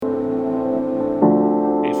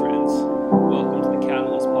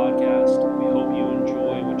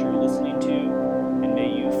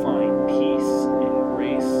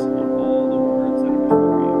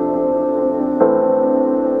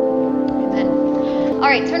All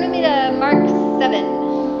right, turn with me to Mark 7,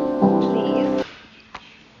 please.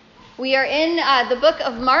 We are in the book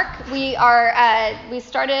of Mark. We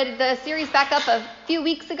started the series back up a few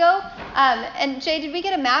weeks ago. And Jay, did we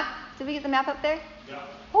get a map? Did we get the map up there? Yeah.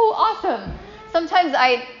 Oh, awesome. Sometimes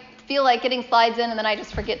I feel like getting slides in and then I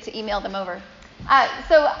just forget to email them over.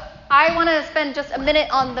 So I want to spend just a minute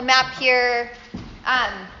on the map here.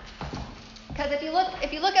 Because if you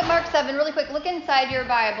look at Mark 7 really quick, look inside your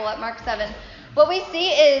Bible at Mark 7. What we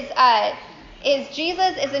see is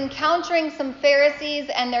Jesus is encountering some Pharisees,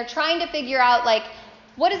 and they're trying to figure out, like,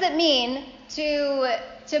 what does it mean to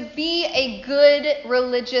be a good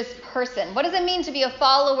religious person? What does it mean to be a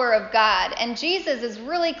follower of God? And Jesus is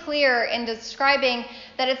really clear in describing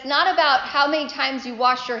that it's not about how many times you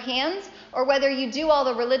wash your hands or whether you do all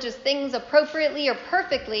the religious things appropriately or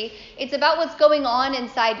perfectly. It's about what's going on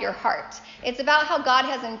inside your heart. It's about how God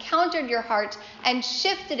has encountered your heart and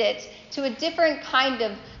shifted it to a different kind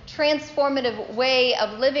of transformative way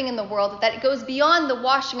of living in the world that goes beyond the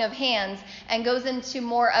washing of hands and goes into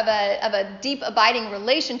more of a deep, abiding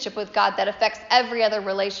relationship with God that affects every other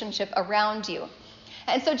relationship around you.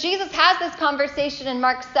 And so Jesus has this conversation in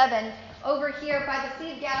Mark 7 over here by the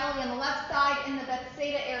Sea of Galilee on the left side in the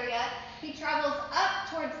Bethsaida area. He travels up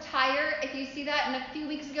towards Tyre. If you see that, and a few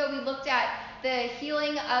weeks ago we looked at the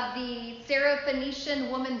healing of the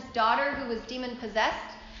Syrophoenician woman's daughter who was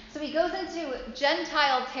demon-possessed. So he goes into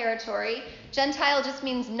Gentile territory. Gentile just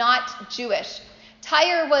means not Jewish.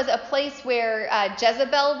 Tyre was a place where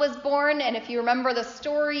Jezebel was born, and if you remember the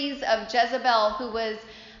stories of Jezebel, who was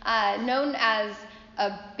known as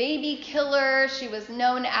a baby killer, she was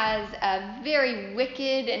known as a very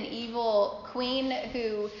wicked and evil queen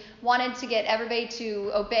who wanted to get everybody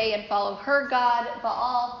to obey and follow her god,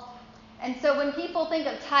 Baal. And so when people think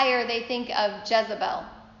of Tyre, they think of Jezebel.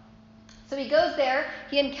 So he goes there,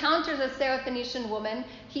 he encounters a Syrophoenician woman,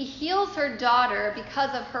 he heals her daughter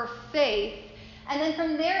because of her faith, and then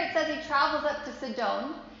from there it says he travels up to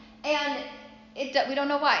Sidon, and we don't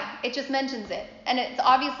know why, it just mentions it, and it's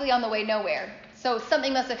obviously on the way nowhere. So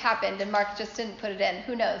something must have happened, and Mark just didn't put it in,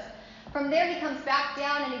 who knows. From there he comes back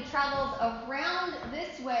down and he travels around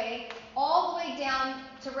this way, all the way down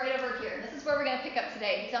to right over here. This is where we're going to pick up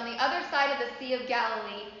today. He's on the other side of the Sea of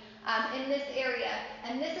Galilee, in this area,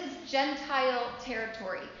 and this is Gentile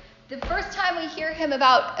territory. The first time we hear him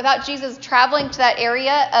about Jesus traveling to that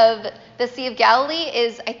area of the Sea of Galilee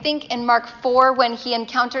is, I think, in Mark 4 when he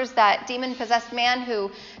encounters that demon-possessed man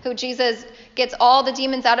who Jesus gets all the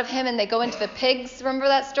demons out of him and they go into the pigs. Remember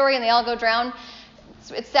that story? And they all go drown.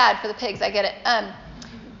 It's sad for the pigs, I get it.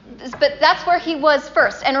 But that's where he was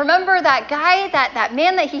first. And remember that guy, that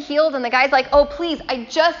man that he healed, and the guy's like, oh, please, I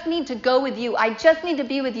just need to go with you. I just need to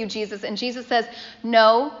be with you, Jesus. And Jesus says,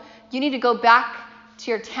 no, you need to go back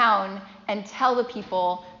to your town and tell the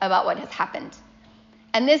people about what has happened.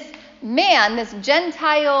 And this man, this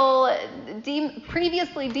Gentile,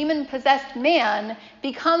 previously demon-possessed man,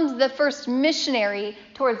 becomes the first missionary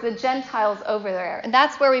towards the Gentiles over there. And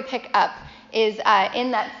that's where we pick up, is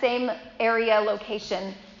in that same area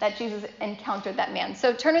location that Jesus encountered that man.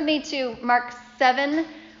 So turn with me to Mark 7.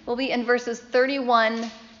 We'll be in verses 31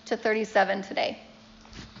 to 37 today.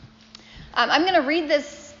 I'm going to read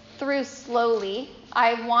this through slowly.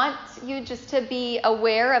 I want you just to be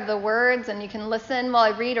aware of the words, and you can listen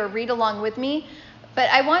while I read or read along with me. But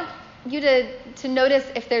I want you to notice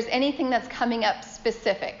if there's anything that's coming up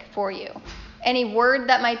specific for you. Any word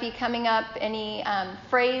that might be coming up, any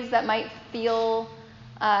phrase that might feel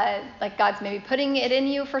like God's maybe putting it in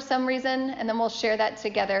you for some reason, and then we'll share that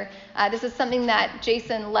together. This is something that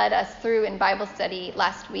Jason led us through in Bible study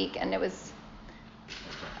last week, and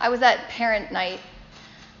I was at parent night.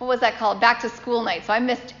 What was that called? Back to school night. So I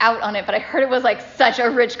missed out on it, but I heard it was like such a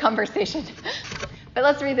rich conversation. But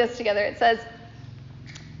let's read this together. It says,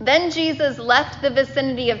 "Then Jesus left the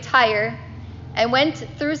vicinity of Tyre and went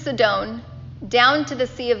through Sidon, down to the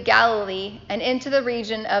Sea of Galilee and into the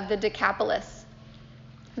region of the Decapolis.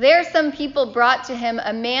 There some people brought to him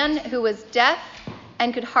a man who was deaf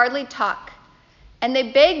and could hardly talk, and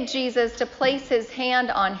they begged Jesus to place his hand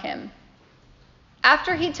on him.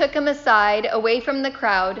 After he took him aside, away from the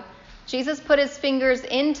crowd, Jesus put his fingers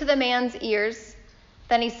into the man's ears.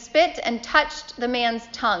 Then he spit and touched the man's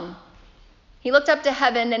tongue. He looked up to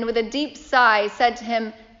heaven and with a deep sigh said to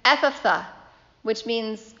him, 'Ephphatha,' which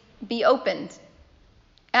means be opened.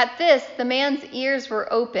 At this, the man's ears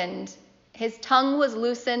were opened. His tongue was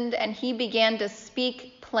loosened, and he began to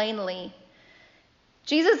speak plainly.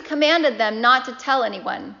 Jesus commanded them not to tell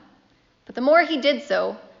anyone, but the more he did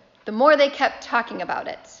so, the more they kept talking about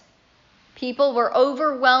it. People were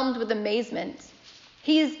overwhelmed with amazement.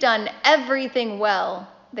 He's done everything well,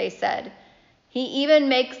 they said. He even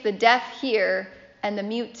makes the deaf hear and the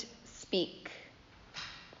mute speak.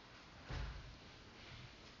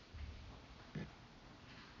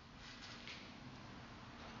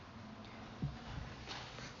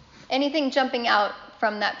 Anything jumping out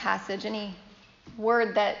from that passage? Any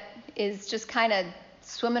word that is just kind of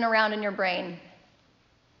swimming around in your brain?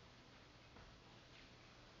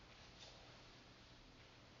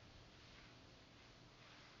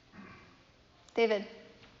 David?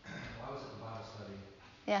 Well, I was at the Bible study.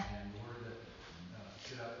 Yeah. And the word that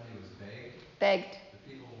stood out to me was begged. Begged. The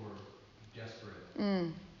people were desperate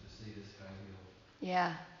to see this guy healed.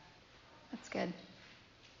 Yeah, that's good.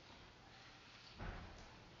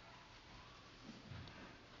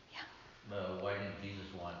 Why didn't Jesus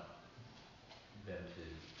want them to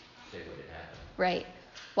say what had happened? Right.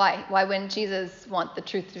 Why? Why wouldn't Jesus want the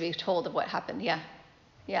truth to be told of what happened? Yeah.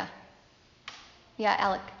 Yeah. Yeah,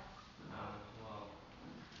 Alec. Well,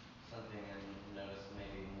 something I noticed,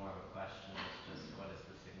 maybe more of a question, is just what is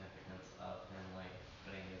the significance of him like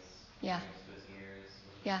putting his fingers to his ears,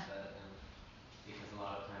 was what he said, and because a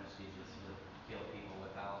lot of times Jesus would heal people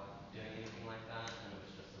without doing anything like that, and it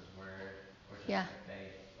was just his word or just their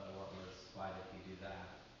faith. But why did he do that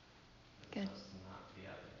as opposed to not the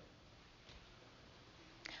other?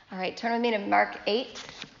 All right, turn with me to Mark 8.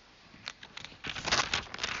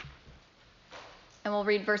 And we'll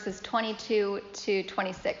read verses 22 to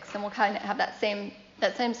 26. And we'll kind of have that same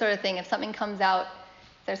sort of thing. If something comes out,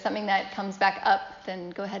 if there's something that comes back up,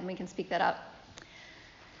 then go ahead and we can speak that out.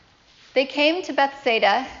 They came to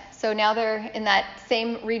Bethsaida, so now they're in that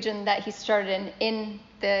same region that he started in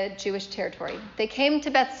the Jewish territory. They came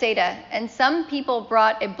to Bethsaida, and some people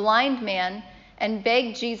brought a blind man and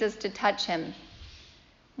begged Jesus to touch him.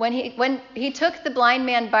 When he took the blind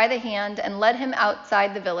man by the hand and led him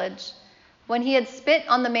outside the village, when he had spit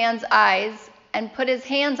on the man's eyes and put his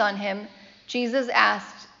hands on him, Jesus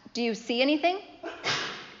asked, "Do you see anything?"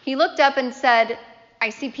 He looked up and said, "I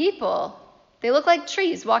see people. They look like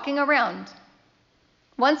trees walking around."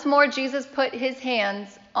 Once more, Jesus put his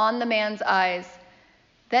hands on the man's eyes.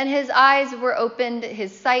 Then his eyes were opened,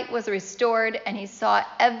 his sight was restored, and he saw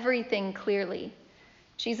everything clearly.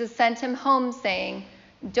 Jesus sent him home, saying,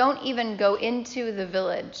 "Don't even go into the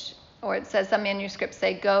village." Or it says, some manuscripts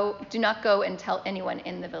say, do not go and tell anyone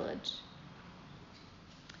in the village.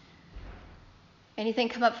 Anything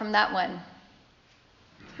come up from that one?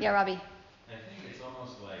 Yeah, Robbie. I think it's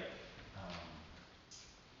almost like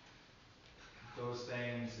those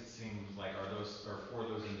things, it seems like, are for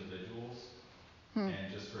those individuals and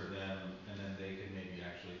just for them, and then they can maybe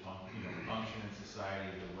actually function in society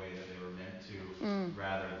the way that they were meant to,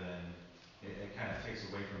 rather than it kind of takes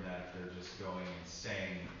away from that if they're just going and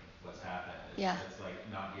saying what's happened. It's like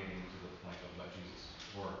not getting to the point of what Jesus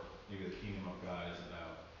or maybe the kingdom of God is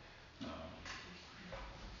about.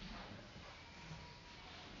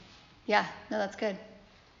 Yeah, no, that's good.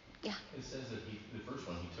 Yeah. It says that the first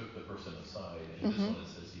one, he took the person aside, and this one it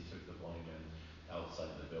says he took the blind man outside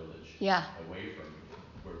the village. Yeah. Away from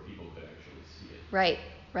where people could actually see it.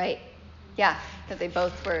 Right. Yeah, that they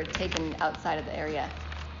both were taken outside of the area.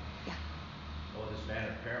 Yeah. Well, this man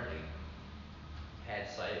apparently had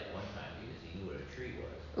sight at one time because he knew what a tree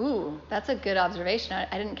was. Ooh, that's a good observation.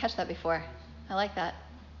 I didn't catch that before. I like that.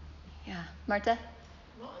 Yeah. Marta?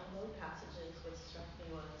 Well, in both passages, what struck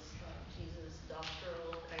me was Jesus'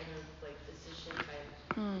 doctoral kind of like physician type.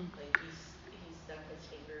 Like he stuck his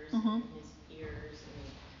fingers in his ears,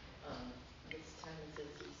 and this time it says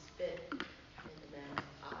he spit in the man's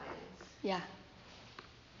eyes. Yeah.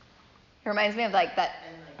 It reminds me of like that.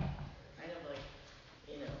 And like, kind of like,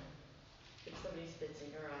 if somebody spits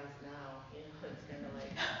in your eyes now, it's kind of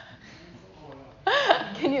like.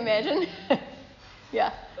 Can you imagine?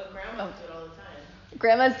 Yeah. But grandmas do it all the time.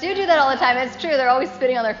 Grandmas do that all the time. It's true. They're always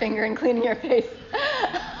spitting on their finger and cleaning your face.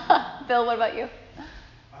 Bill, what about you?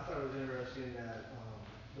 I thought it was interesting that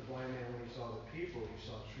the blind man, when he saw the people, he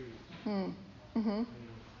saw trees.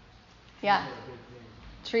 Yeah.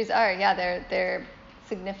 Trees are, they're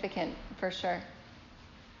significant for sure.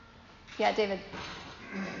 Yeah, David.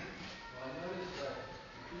 Well, I noticed that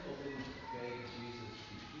people didn't beg Jesus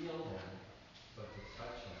to heal him, but to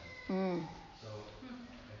touch him. So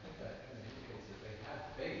I think that kind of indicates that they had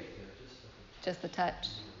faith, but just the touch.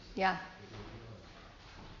 Yeah.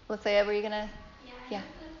 Let's say, were you gonna? Yeah.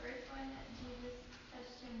 The first one, Jesus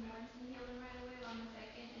touched him once and healed him right away. On the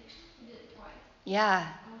second, he did it twice. Yeah.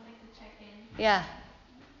 Almost like to check in. Yeah.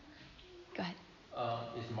 Go ahead.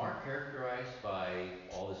 Is Mark characterized by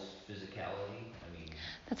all this physicality? I mean,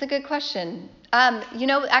 That's a good question.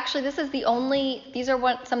 Actually, these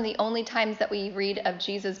are some of the only times that we read of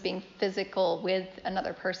Jesus being physical with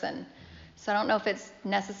another person. So I don't know if it's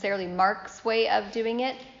necessarily Mark's way of doing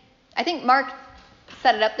it. I think Mark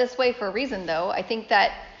set it up this way for a reason, though. I think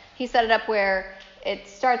that he set it up where it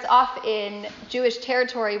starts off in Jewish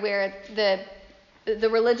territory where the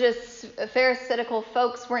religious Pharisaical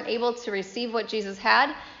folks weren't able to receive what Jesus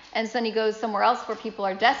had, and so then he goes somewhere else where people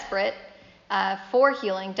are desperate for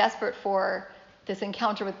healing, desperate for this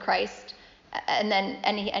encounter with Christ,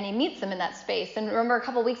 and he meets them in that space. And remember, a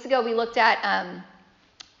couple weeks ago we looked at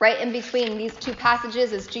right in between these two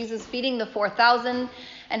passages is Jesus feeding the 4,000,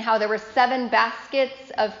 and how there were 7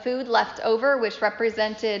 baskets of food left over, which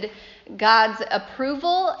represented God's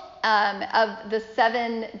approval of the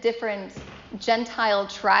 7 different Gentile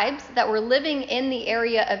tribes that were living in the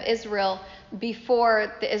area of Israel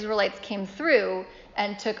before the Israelites came through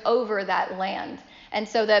and took over that land. And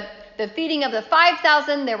so the feeding of the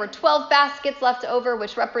 5,000, there were 12 baskets left over,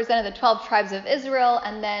 which represented the 12 tribes of Israel,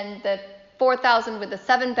 and then the 4,000 with the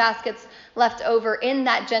 7 baskets left over in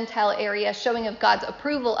that Gentile area, showing of God's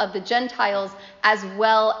approval of the Gentiles as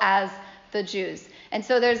well as the Jews. And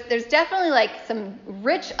so there's definitely like some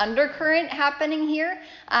rich undercurrent happening here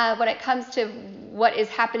when it comes to what is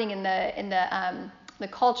happening in the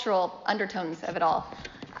cultural undertones of it all.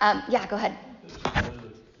 Yeah, go ahead. There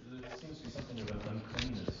seems to be something of an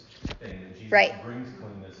uncleanness thing. And Jesus brings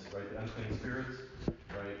cleanness, right? The unclean spirits,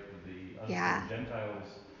 right? The unclean Gentiles,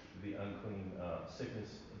 the unclean sickness,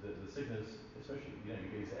 the sickness, especially, you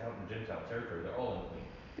guys out in Gentile territory, they're all unclean.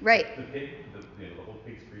 Right. The pig, the whole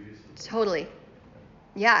pigs previously. Totally.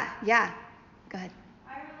 Yeah. Go ahead.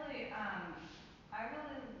 I really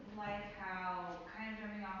like how, kind of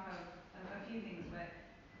jumping off of a few things, but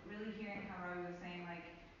really hearing how Robbie was saying, like,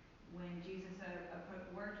 when Jesus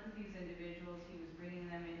worked with these individuals, he was bringing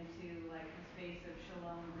them into, like, the space of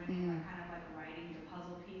shalom, bringing kind of like writing the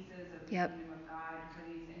puzzle pieces of the kingdom of God for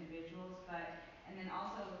these individuals, and then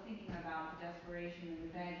also thinking about the desperation and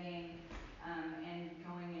the begging, and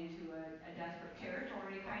going into a desperate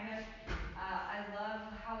territory, kind of. I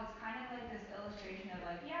love how it's kind of like this illustration of,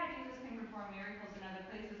 like, yeah, Jesus can perform miracles in other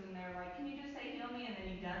places, and they're like, can you just say heal me, and then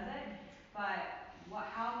he does it. But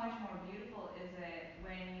how much more beautiful is it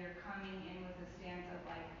when you're coming in with a stance of,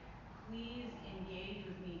 like, please engage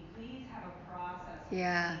with me, please have a process with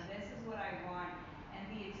me, this is what I want, and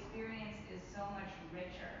the experience is so much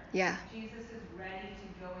richer. Jesus is ready to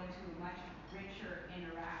go into a much richer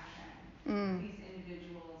interaction with these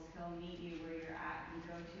individuals. He'll meet you where you're at and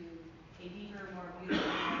go to a deeper, more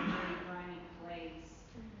beautiful, more dirty, grimy place.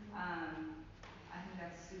 I think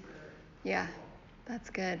that's super cool. That's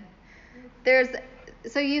good.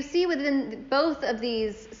 So you see within both of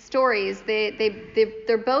these stories,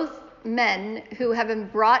 they're both men who have been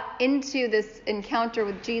brought into this encounter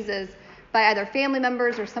with Jesus by either family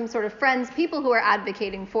members or some sort of friends, people who are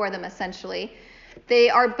advocating for them, essentially. They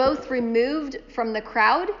are both removed from the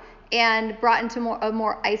crowd and brought into a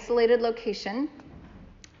more isolated location.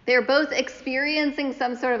 They're both experiencing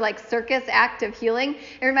some sort of like circus act of healing.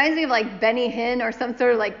 It reminds me of like Benny Hinn or some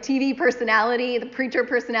sort of like TV personality, the preacher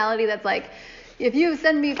personality that's like, if you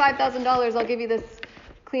send me $5,000, I'll give you this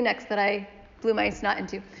Kleenex that I blew my snot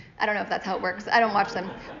into. I don't know if that's how it works. I don't watch them.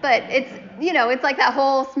 But it's like that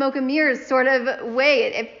whole smoke and mirrors sort of way.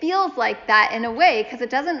 It feels like that in a way because it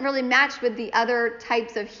doesn't really match with the other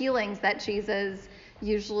types of healings that Jesus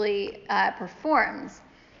usually performs.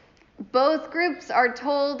 Both groups are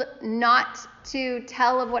told not to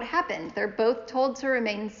tell of what happened. They're both told to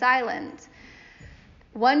remain silent.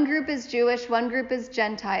 One group is Jewish, one group is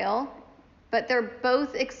Gentile, but they're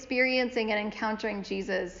both experiencing and encountering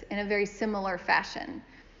Jesus in a very similar fashion.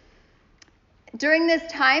 During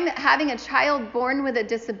this time, having a child born with a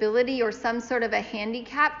disability or some sort of a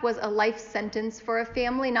handicap was a life sentence for a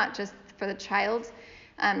family, not just for the child.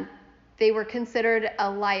 They were considered a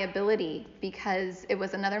liability because it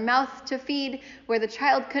was another mouth to feed where the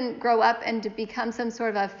child couldn't grow up and to become some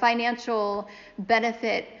sort of a financial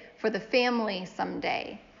benefit for the family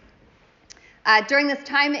someday. During this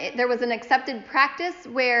time, there was an accepted practice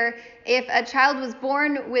where if a child was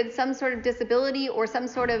born with some sort of disability or some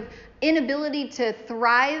sort of inability to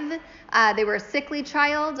thrive, they were a sickly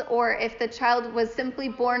child, or if the child was simply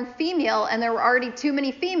born female and there were already too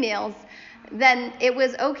many females, then it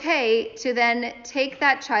was okay to then take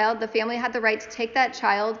that child, the family had the right to take that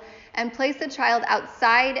child and place the child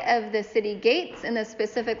outside of the city gates in a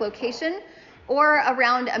specific location or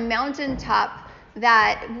around a mountaintop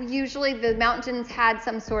that usually the mountains had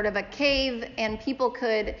some sort of a cave and people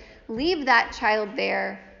could leave that child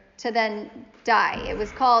there to then die.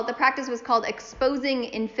 The practice was called exposing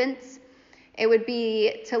infants. It would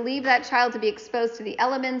be to leave that child to be exposed to the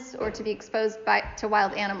elements or to be exposed to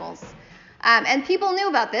wild animals. And people knew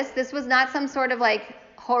about this. This was not some sort of like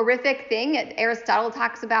horrific thing. Aristotle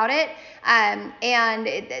talks about it.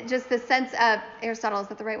 Just the sense of, Aristotle, is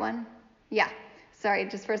that the right one? Yeah. Sorry,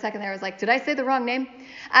 just for a second there, I was like, did I say the wrong name?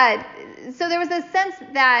 So there was this sense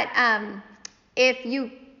that if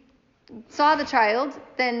you saw the child,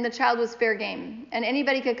 then the child was fair game. And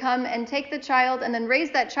anybody could come and take the child and then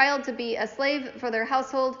raise that child to be a slave for their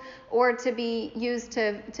household or to be used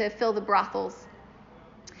to fill the brothels.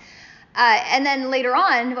 And then later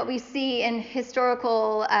on, what we see in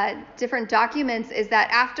historical different documents is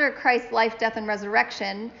that after Christ's life, death, and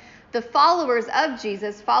resurrection, the followers of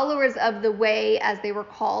Jesus, followers of the way as they were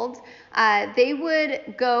called, they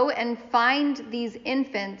would go and find these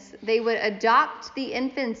infants. They would adopt the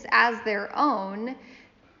infants as their own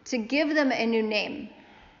to give them a new name.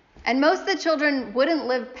 And most of the children wouldn't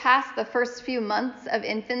live past the first few months of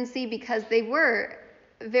infancy because they were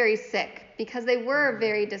very sick, because they were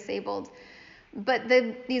very disabled. But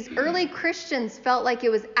these early Christians felt like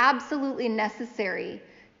it was absolutely necessary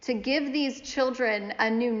to give these children a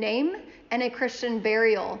new name and a Christian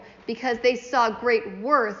burial because they saw great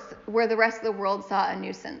worth where the rest of the world saw a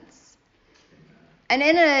nuisance. And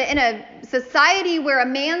in a society where a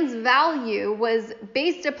man's value was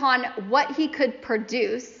based upon what he could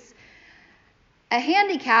produce, a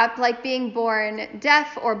handicap like being born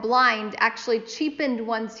deaf or blind actually cheapened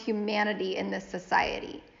one's humanity in this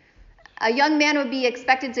society. A young man would be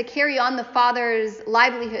expected to carry on the father's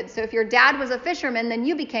livelihood. So if your dad was a fisherman, then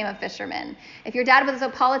you became a fisherman. If your dad was a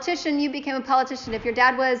politician, you became a politician. If your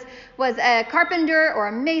dad was a carpenter or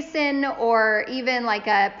a mason or even like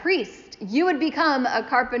a priest, you would become a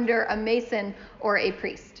carpenter, a mason, or a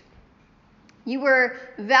priest. You were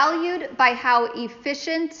valued by how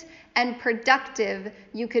efficient and productive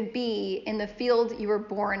you could be in the field you were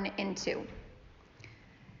born into.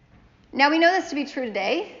 Now we know this to be true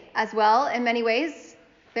today as well in many ways.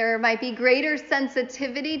 There might be greater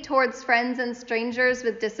sensitivity towards friends and strangers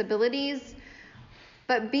with disabilities,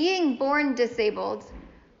 but being born disabled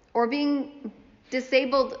or being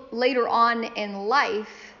disabled later on in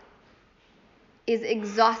life is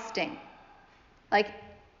exhausting. Like,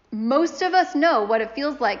 most of us know what it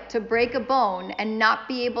feels like to break a bone and not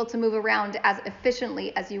be able to move around as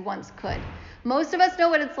efficiently as you once could. Most of us know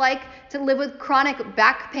what it's like to live with chronic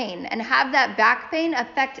back pain and have that back pain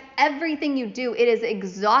affect everything you do. It is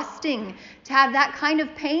exhausting to have that kind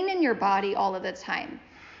of pain in your body all of the time.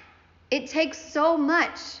 It takes so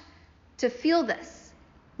much to feel this.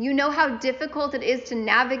 You know how difficult it is to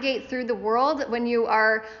navigate through the world when you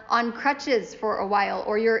are on crutches for a while,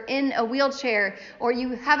 or you're in a wheelchair, or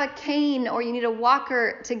you have a cane, or you need a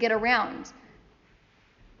walker to get around.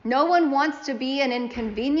 No one wants to be an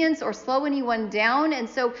inconvenience or slow anyone down. And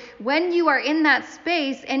so when you are in that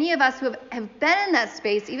space, any of us who have been in that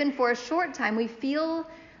space, even for a short time, we feel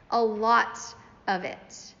a lot of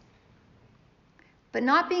it. But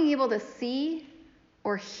not being able to see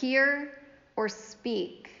or hear or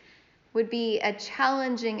speak would be a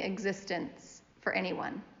challenging existence for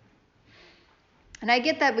anyone. And I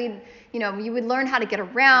get that you would learn how to get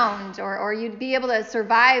around or you'd be able to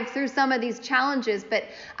survive through some of these challenges. But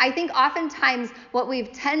I think oftentimes what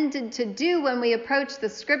we've tended to do when we approach the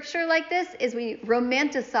scripture like this is we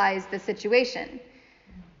romanticize the situation.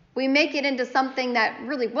 We make it into something that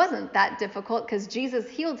really wasn't that difficult because Jesus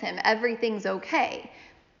healed him. Everything's okay.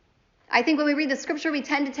 I think when we read the scripture, we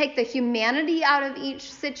tend to take the humanity out of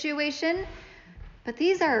each situation. But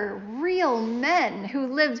these are real men who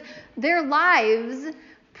lived their lives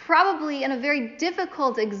probably in a very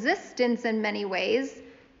difficult existence in many ways.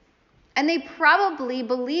 And they probably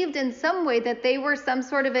believed in some way that they were some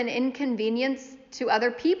sort of an inconvenience to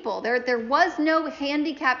other people. There was no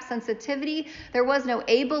handicap sensitivity. There was no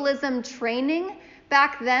ableism training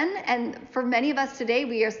back then. And for many of us today,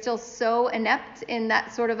 we are still so inept in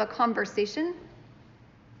that sort of a conversation.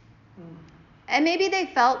 And maybe they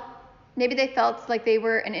felt like they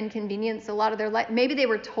were an inconvenience a lot of their life. Maybe they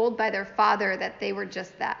were told by their father that they were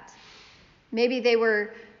just that. Maybe they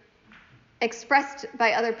were expressed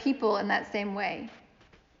by other people in that same way.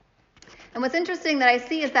 And what's interesting that I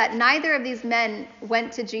see is that neither of these men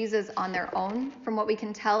went to Jesus on their own, from what we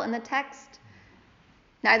can tell in the text.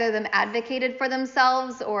 Neither of them advocated for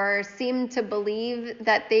themselves or seemed to believe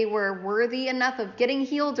that they were worthy enough of getting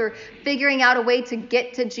healed or figuring out a way to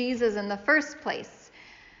get to Jesus in the first place.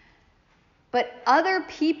 But other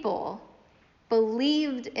people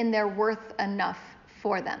believed in their worth enough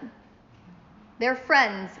for them. Their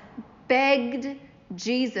friends begged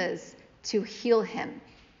Jesus to heal him.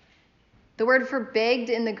 The word for begged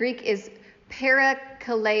in the Greek is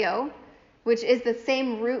parakaleo, which is the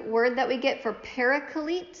same root word that we get for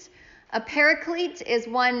paraclete. A paraclete is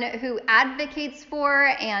one who advocates for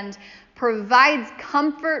and provides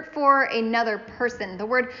comfort for another person. The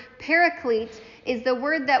word paraclete is the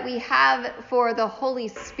word that we have for the Holy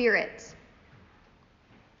Spirit,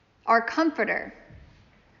 our comforter,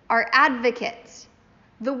 our advocate,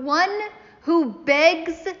 the one who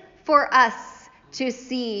begs for us to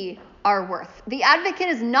see our worth. The advocate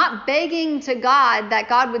is not begging to God that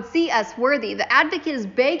God would see us worthy. The advocate is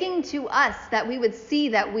begging to us that we would see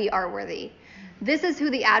that we are worthy. This is who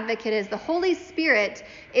the advocate is. The Holy Spirit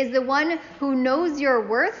is the one who knows your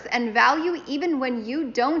worth and value even when you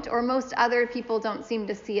don't, or most other people don't seem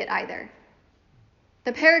to see it either.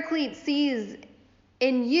 The Paraclete sees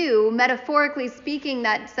in you, metaphorically speaking,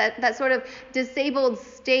 that sort of disabled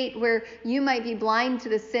state where you might be blind to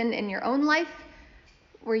the sin in your own life,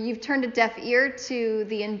 where you've turned a deaf ear to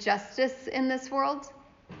the injustice in this world,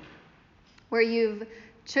 where you've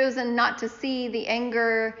chosen not to see the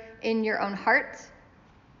anger in your own heart,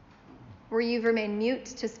 where you've remained mute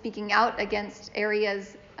to speaking out against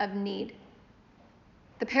areas of need.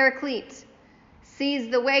 The Paraclete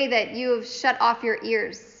sees the way that you have shut off your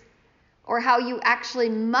ears, or how you actually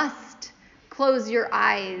must close your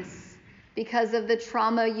eyes because of the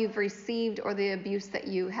trauma you've received or the abuse that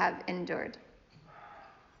you have endured.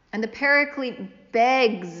 And the Paraclete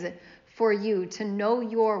begs for you to know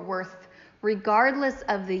your worth, regardless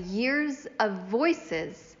of the years of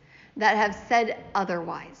voices that have said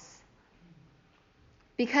otherwise.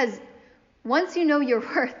 Because once you know your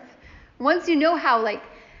worth, once you know how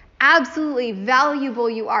absolutely valuable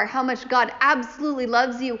you are, how much God absolutely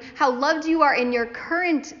loves you, how loved you are in your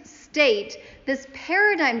current state, this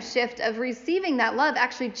paradigm shift of receiving that love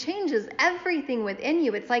actually changes everything within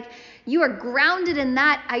you. It's like you are grounded in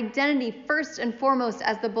that identity first and foremost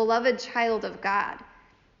as the beloved child of God.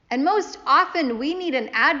 And most often we need an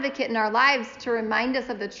advocate in our lives to remind us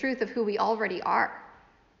of the truth of who we already are.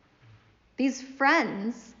 These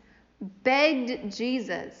friends begged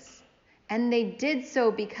Jesus, and they did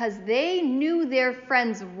so because they knew their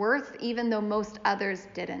friend's worth even though most others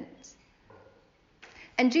didn't.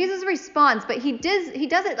 And Jesus responds, but he does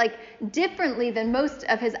it differently than most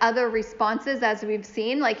of his other responses, as we've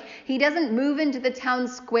seen. He doesn't move into the town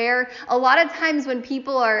square. A lot of times when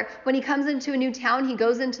he comes into a new town, he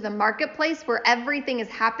goes into the marketplace where everything is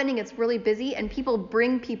happening. It's really busy, and people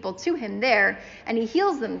bring people to him there, and he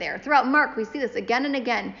heals them there. Throughout Mark, we see this again and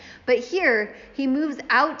again. But here, he moves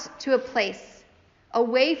out to a place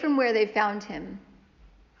away from where they found him.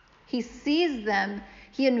 He sees them.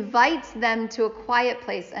 He invites them to a quiet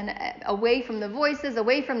place and away from the voices,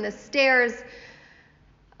 away from the stares,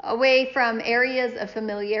 away from areas of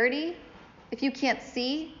familiarity. If you can't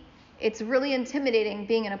see, it's really intimidating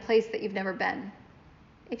being in a place that you've never been.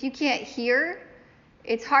 If you can't hear,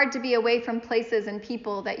 it's hard to be away from places and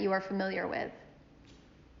people that you are familiar with.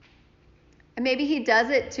 And maybe he does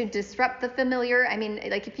it to disrupt the familiar.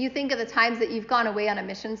 If you think of the times that you've gone away on a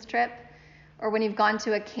missions trip, or when you've gone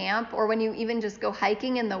to a camp, or when you even just go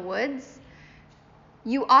hiking in the woods,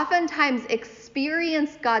 you oftentimes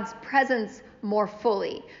experience God's presence more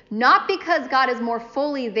fully. Not because God is more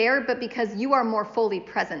fully there, but because you are more fully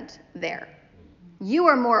present there. You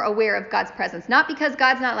are more aware of God's presence. Not because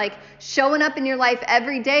God's not showing up in your life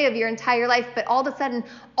every day of your entire life, but all of a sudden,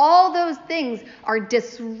 all those things are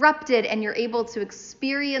disrupted and you're able to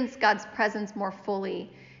experience God's presence more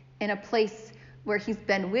fully in a place where he's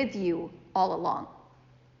been with you all along.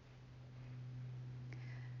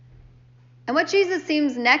 And what Jesus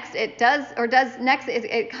seems next, it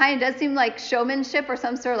kind of does seem like showmanship or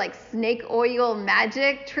some sort of snake oil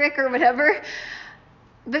magic trick or whatever.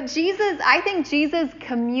 But I think Jesus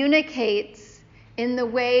communicates in the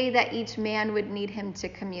way that each man would need him to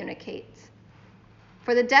communicate.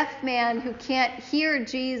 For the deaf man who can't hear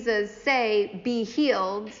Jesus say, "Be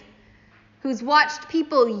healed," who's watched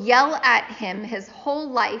people yell at him his whole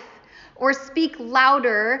life, or speak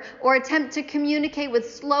louder, or attempt to communicate with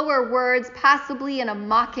slower words, possibly in a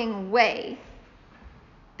mocking way,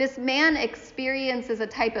 this man experiences a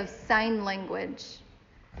type of sign language,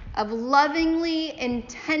 of lovingly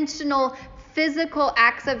intentional physical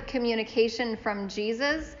acts of communication from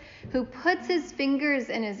Jesus, who puts his fingers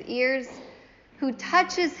in his ears, who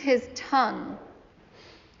touches his tongue,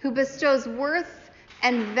 who bestows worth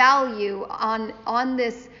and value on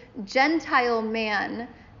this Gentile man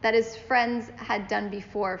that his friends had done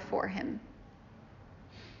before for him.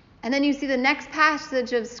 And then you see the next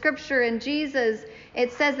passage of scripture in Jesus.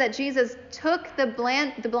 It says that Jesus took the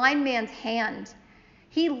blind man's hand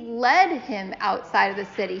He led him outside of the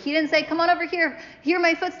city. He didn't say, come on over here, hear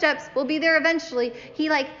my footsteps, we'll be there eventually.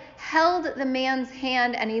 He held the man's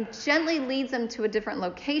hand and he gently leads him to a different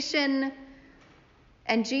location.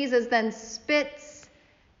 And Jesus then spits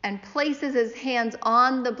and places his hands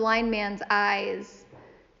on the blind man's eyes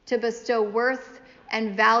to bestow worth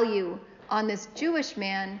and value on this Jewish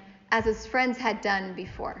man as his friends had done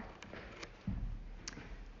before.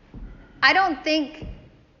 I don't think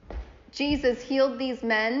Jesus healed these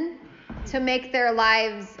men to make their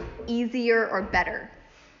lives easier or better.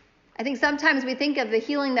 I think sometimes we think of the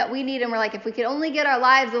healing that we need and we're like, if we could only get our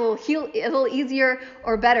lives a little easier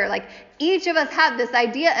or better. Like each of us have this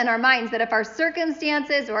idea in our minds that if our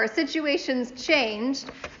circumstances or our situations changed,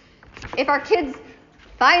 if our kids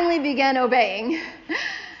finally began obeying,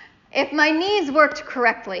 if my knees worked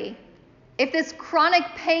correctly, if this chronic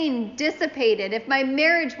pain dissipated, if my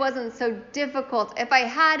marriage wasn't so difficult, if I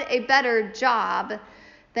had a better job,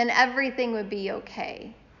 then everything would be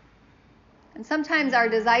okay. And sometimes our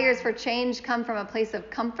desires for change come from a place of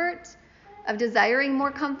comfort, of desiring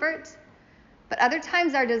more comfort. But other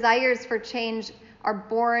times our desires for change are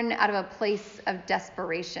born out of a place of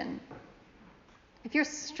desperation. If you're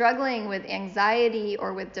struggling with anxiety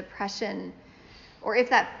or with depression, or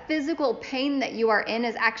if that physical pain that you are in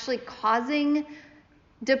is actually causing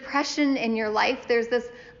depression in your life, there's this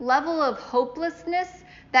level of hopelessness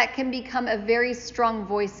that can become a very strong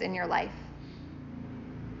voice in your life.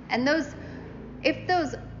 And if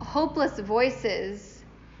those hopeless voices,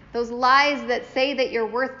 those lies that say that you're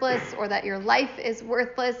worthless or that your life is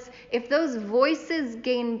worthless, if those voices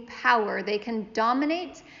gain power, they can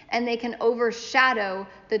dominate and they can overshadow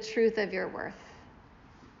the truth of your worth.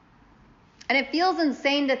 And it feels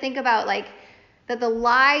insane to think about that the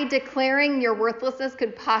lie declaring your worthlessness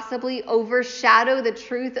could possibly overshadow the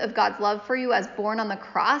truth of God's love for you as born on the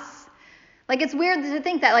cross. It's weird to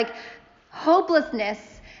think that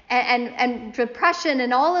hopelessness and depression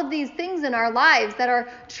and all of these things in our lives that are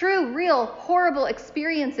true, real, horrible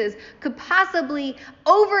experiences could possibly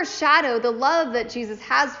overshadow the love that Jesus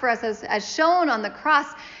has for us as shown on the cross.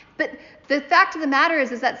 But the fact of the matter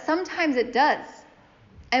is that sometimes it does.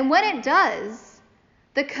 And when it does,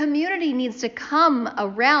 the community needs to come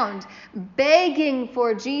around begging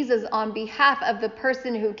for Jesus on behalf of the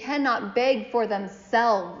person who cannot beg for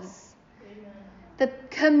themselves. Amen. The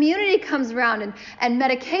community comes around and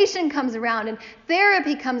medication comes around and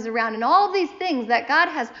therapy comes around and all these things that God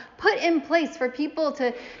has put in place for people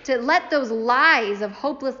to let those lies of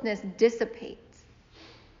hopelessness dissipate.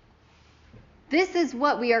 This is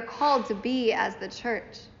what we are called to be as the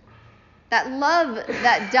church. That love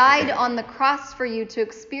that died on the cross for you, to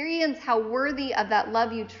experience how worthy of that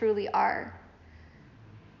love you truly are.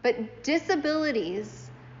 But disabilities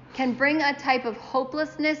can bring a type of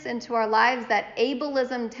hopelessness into our lives that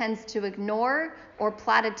ableism tends to ignore or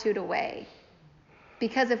platitude away.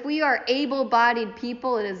 Because if we are able-bodied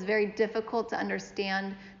people, it is very difficult to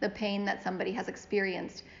understand the pain that somebody has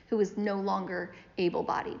experienced who is no longer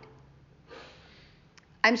able-bodied.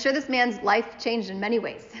 I'm sure this man's life changed in many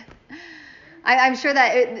ways. I'm sure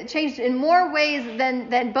that it changed in more ways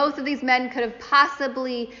than both of these men could have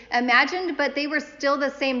possibly imagined, but they were still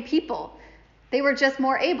the same people. They were just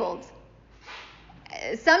more abled.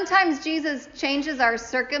 Sometimes Jesus changes our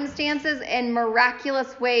circumstances in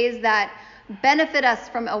miraculous ways that benefit us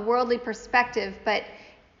from a worldly perspective, but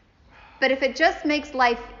if it just makes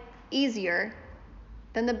life easier,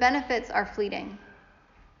 then the benefits are fleeting.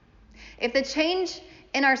 If the change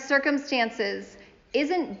in our circumstances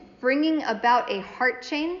isn't bringing about a heart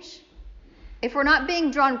change, if we're not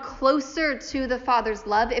being drawn closer to the Father's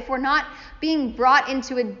love, if we're not being brought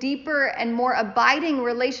into a deeper and more abiding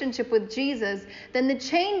relationship with Jesus, then the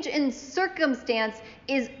change in circumstance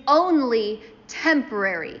is only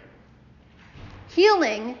temporary.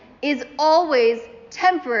 Healing is always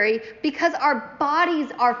temporary because our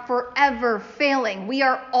bodies are forever failing. We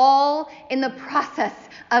are all in the process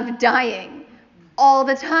of dying all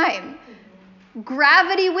the time.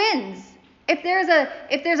 Gravity wins. If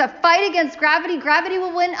there's a fight against gravity, gravity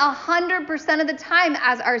will win 100% of the time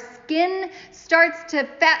as our skin starts to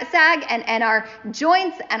sag and our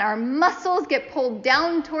joints and our muscles get pulled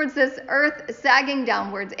down towards this earth, sagging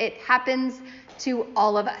downwards. It happens to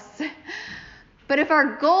all of us. But if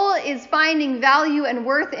our goal is finding value and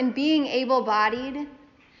worth in being able-bodied,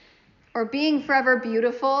 or being forever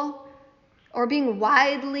beautiful, or being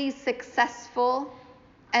widely successful,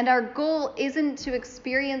 and our goal isn't to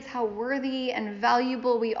experience how worthy and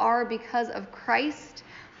valuable we are because of Christ,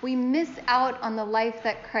 we miss out on the life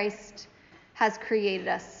that Christ has created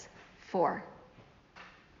us for.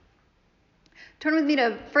 Turn with me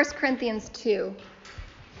to 1 Corinthians 2.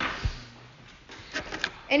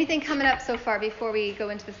 Anything coming up so far before we go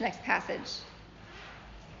into this next passage?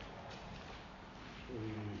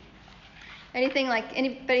 Anything like,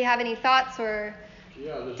 anybody have any thoughts or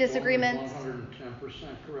disagreements?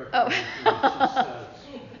 110% correct. Oh.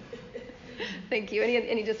 Thank you.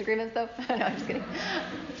 Any disagreements though? No, I'm just kidding.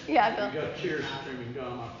 Yeah, Bill. You got tears streaming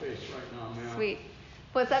down my face right now, man. Sweet.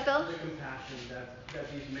 What's that, Bill? The compassion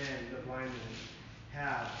that these men, the blind men,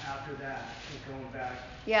 have after that and going back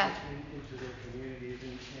into their communities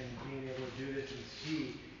and being able to do this and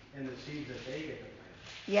see and the seeds that they get to plant.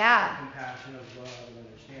 Yeah. The compassion of love and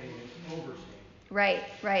understanding and overstanding.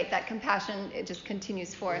 Right. That compassion, it just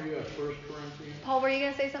continues forth. You have 1 Corinthians. Paul, were you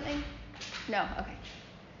going to say something? No? Okay.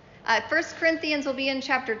 1 Corinthians will be in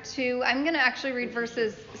chapter 2. I'm going to actually read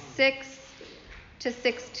verses 6 to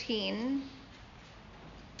 16.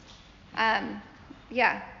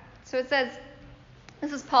 So it says,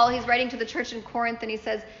 this is Paul, he's writing to the church in Corinth, and he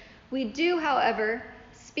says, "We do, however,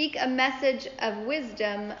 speak a message of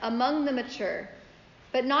wisdom among the mature,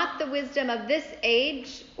 but not the wisdom of this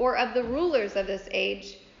age or of the rulers of this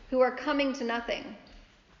age who are coming to nothing.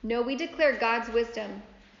 No, we declare God's wisdom,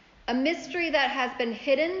 a mystery that has been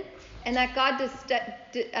hidden and that God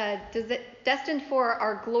destined for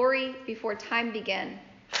our glory before time began.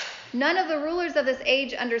 None of the rulers of this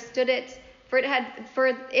age understood it, for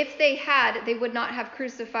if they had, they would not have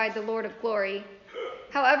crucified the Lord of glory.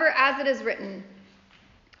 However, as it is written,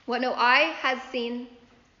 what no eye has seen,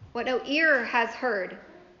 what no ear has heard,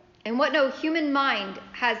 and what no human mind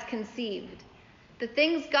has conceived, the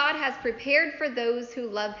things God has prepared for those who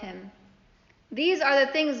love him. These are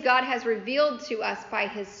the things God has revealed to us by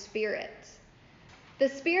his Spirit. The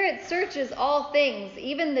Spirit searches all things,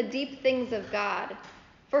 even the deep things of God.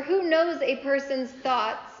 For who knows a person's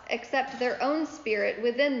thoughts except their own spirit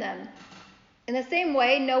within them? In the same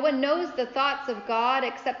way, no one knows the thoughts of God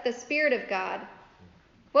except the Spirit of God.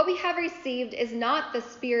 What we have received is not the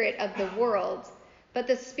spirit of the world, but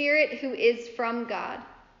the Spirit who is from God,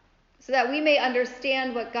 so that we may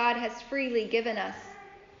understand what God has freely given us.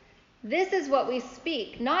 This is what we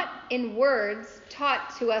speak, not in words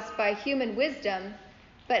taught to us by human wisdom,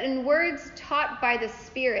 but in words taught by the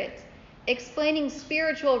Spirit, explaining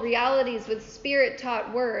spiritual realities with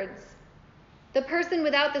Spirit-taught words. The person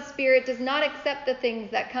without the Spirit does not accept the things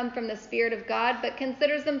that come from the Spirit of God, but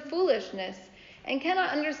considers them foolishness, and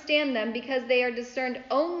cannot understand them because they are discerned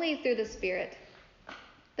only through the Spirit.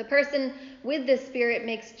 The person with the Spirit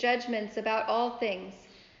makes judgments about all things,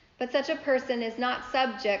 but such a person is not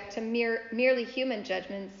subject to merely human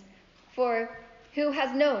judgments. For who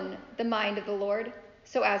has known the mind of the Lord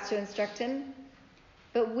so as to instruct him?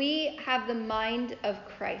 But we have the mind of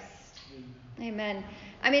Christ. Amen.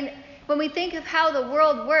 I mean, when we think of how the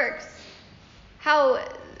world works,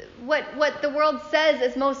 what the world says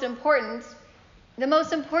is most important, the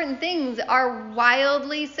most important things are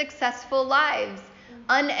wildly successful lives,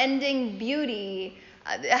 unending beauty,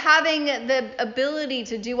 having the ability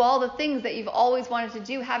to do all the things that you've always wanted to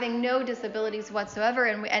do, having no disabilities whatsoever.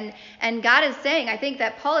 And God is saying, I think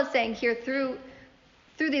that Paul is saying here through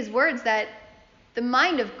these words, that the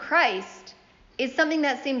mind of Christ is something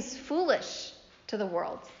that seems foolish to the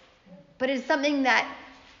world, but is something that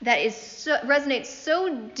resonates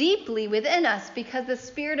so deeply within us because the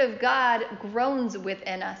Spirit of God groans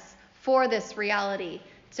within us for this reality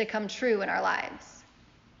to come true in our lives.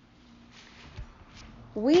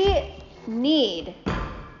 We need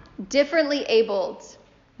differently abled,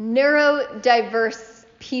 neurodiverse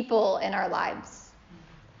people in our lives.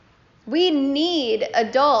 We need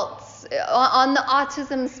adults on the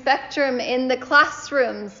autism spectrum in the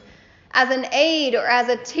classrooms as an aide or as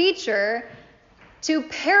a teacher to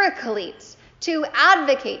paraclete, to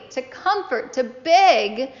advocate, to comfort, to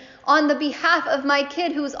beg on the behalf of my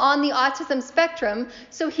kid who's on the autism spectrum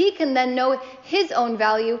so he can then know his own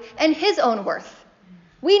value and his own worth.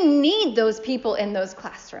 We need those people in those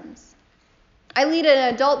classrooms. I lead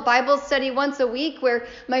an adult Bible study once a week where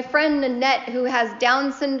my friend Nanette, who has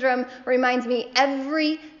Down syndrome, reminds me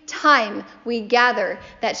every time we gather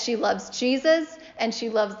that she loves Jesus and she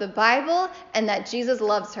loves the Bible and that Jesus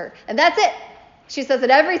loves her. And that's it. She says it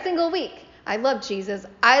every single week. I love Jesus.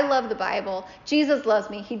 I love the Bible. Jesus loves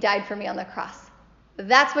me. He died for me on the cross.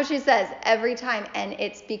 That's what she says every time. And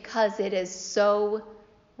it's because it is so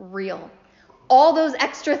real. All those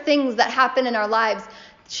extra things that happen in our lives,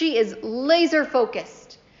 she is laser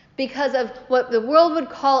focused because of what the world would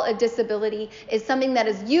call a disability is something that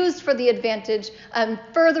is used for the advantage of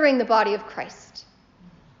furthering the body of Christ.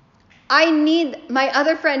 I need my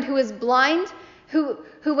other friend who is blind, who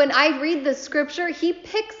who, when I read the scripture, he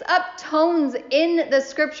picks up tones in the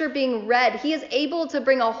scripture being read. He is able to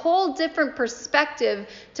bring a whole different perspective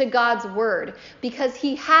to God's word because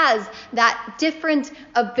he has that different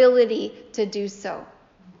ability to do so.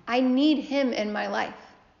 I need him in my life.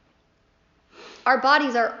 Our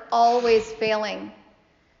bodies are always failing.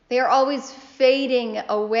 They are always fading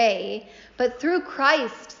away. But through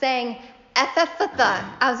Christ saying, Ephphatha,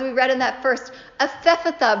 as we read in that first,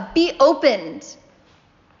 Ephphatha, be opened.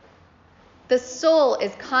 The soul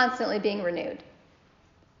is constantly being renewed.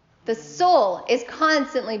 The soul is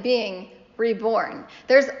constantly being reborn.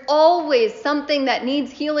 There's always something that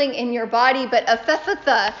needs healing in your body, but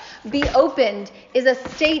Ephphatha, be opened, is a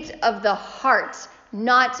state of the heart,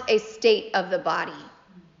 not a state of the body.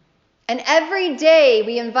 And every day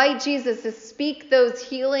we invite Jesus to speak those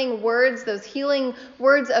healing words of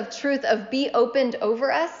truth, of be opened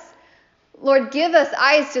over us. Lord, give us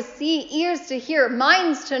eyes to see, ears to hear,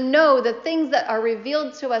 minds to know the things that are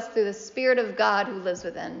revealed to us through the Spirit of God who lives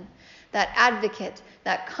within. That advocate,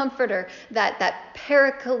 that comforter, that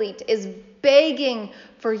paraclete is begging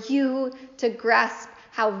for you to grasp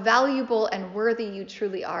how valuable and worthy you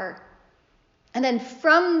truly are. And then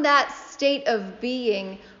from that state of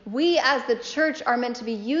being, we as the church are meant to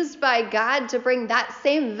be used by God to bring that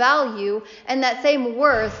same value and that same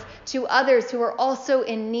worth to others who are also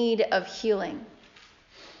in need of healing.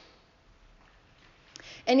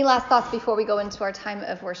 Any last thoughts before we go into our time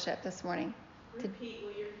of worship this morning? Repeat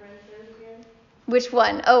what your friend said again. Which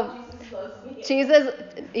one? Oh, Jesus loves me. Jesus,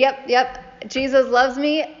 yep. Jesus loves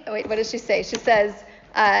me. Wait, what does she say? She says,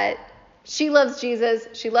 she loves Jesus,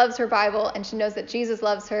 she loves her Bible, and she knows that Jesus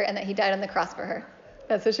loves her and that he died on the cross for her.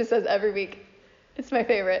 That's what she says every week. It's my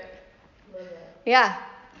favorite. Love that. Yeah.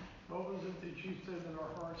 What was it that you said, that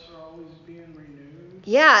our hearts are always being renewed?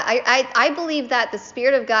 Yeah, I believe that the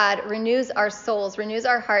Spirit of God renews our souls, renews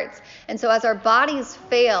our hearts. And so as our bodies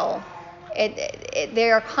fail,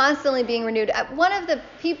 they are constantly being renewed. One of the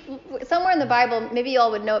people, somewhere in the Bible, maybe you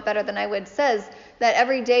all would know it better than I would, says that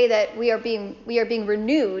every day that we are being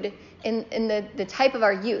renewed in the type of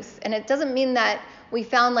our youth. And it doesn't mean that we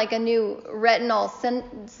found like a new retinol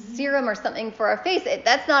serum or something for our face.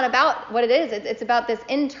 That's not about what it is. It's about this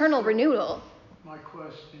internal renewal. My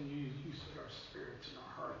question, you said our spirits and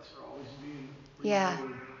our hearts are always being renewed. Yeah.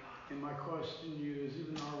 And my question to you is,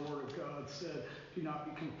 even our Word of God said, do not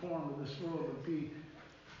be conformed to this world, but be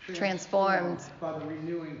transformed by the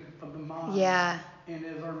renewing of the mind. Yeah. And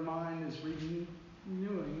as our mind is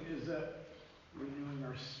renewing, is that renewing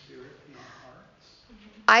our spirit and our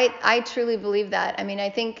hearts? I truly believe that. I mean, I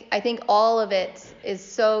think all of it is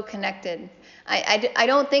so connected. I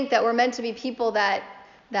don't think that we're meant to be people that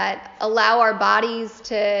allow our bodies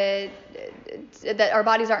that our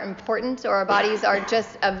bodies aren't important, or our bodies are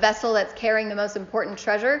just a vessel that's carrying the most important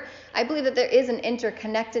treasure. I believe that there is an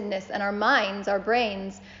interconnectedness, and our minds, our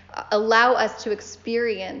brains, allow us to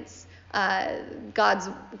experience God's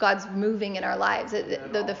moving in our lives,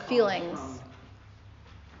 the feelings.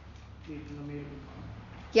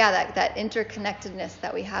 Yeah, that interconnectedness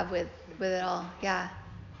that we have with it all. Yeah.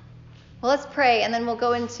 Well, let's pray, and then we'll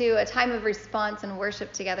go into a time of response and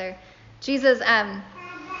worship together. Jesus,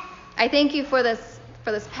 I thank you for this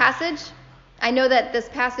passage. I know that this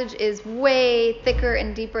passage is way thicker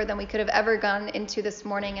and deeper than we could have ever gone into this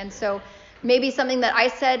morning, and so maybe something that I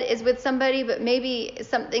said is with somebody, but maybe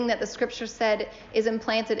something that the scripture said is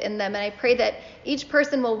implanted in them. And I pray that each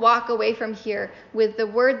person will walk away from here with the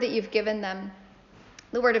word that you've given them,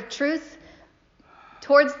 the word of truth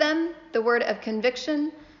towards them, the word of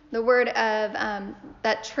conviction, the word of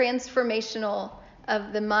that transformational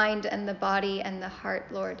of the mind and the body and the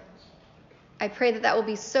heart, Lord. I pray that will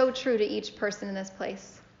be so true to each person in this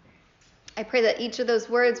place. I pray that each of those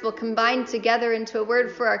words will combine together into a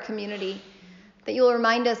word for our community, that you'll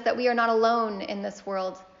remind us that we are not alone in this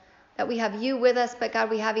world, that we have you with us, but God,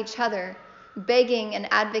 we have each other, begging and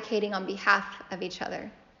advocating on behalf of each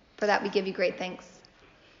other. For that, we give you great thanks.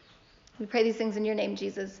 We pray these things in your name,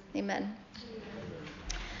 Jesus. Amen.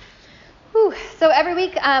 Whew. So every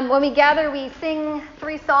week when we gather, we sing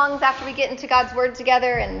 3 songs after we get into God's word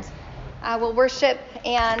together, and we'll worship,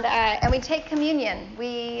 and we take communion.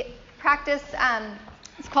 We practice,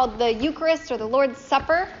 it's called the Eucharist or the Lord's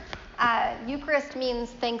Supper. Eucharist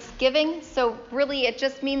means thanksgiving, so really it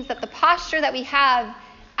just means that the posture that we have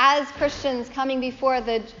as Christians coming before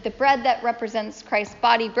the bread that represents Christ's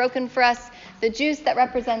body broken for us, the juice that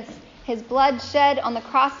represents his blood shed on the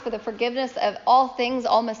cross for the forgiveness of all things,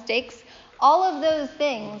 all mistakes, all of those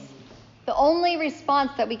things, the only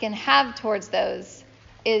response that we can have towards those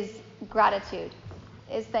is gratitude,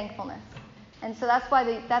 is thankfulness. And so that's why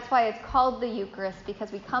it's called the Eucharist,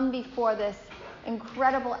 because we come before this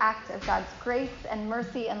incredible act of God's grace and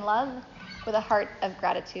mercy and love with a heart of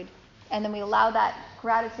gratitude. And then we allow that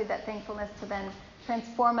gratitude, that thankfulness to then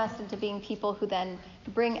transform us into being people who then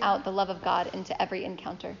bring out the love of God into every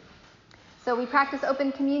encounter. So we practice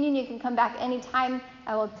open communion. You can come back anytime.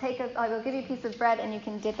 I will give you a piece of bread and you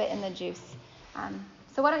can dip it in the juice.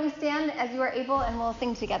 So why don't you stand as you are able and we'll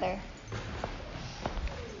sing together.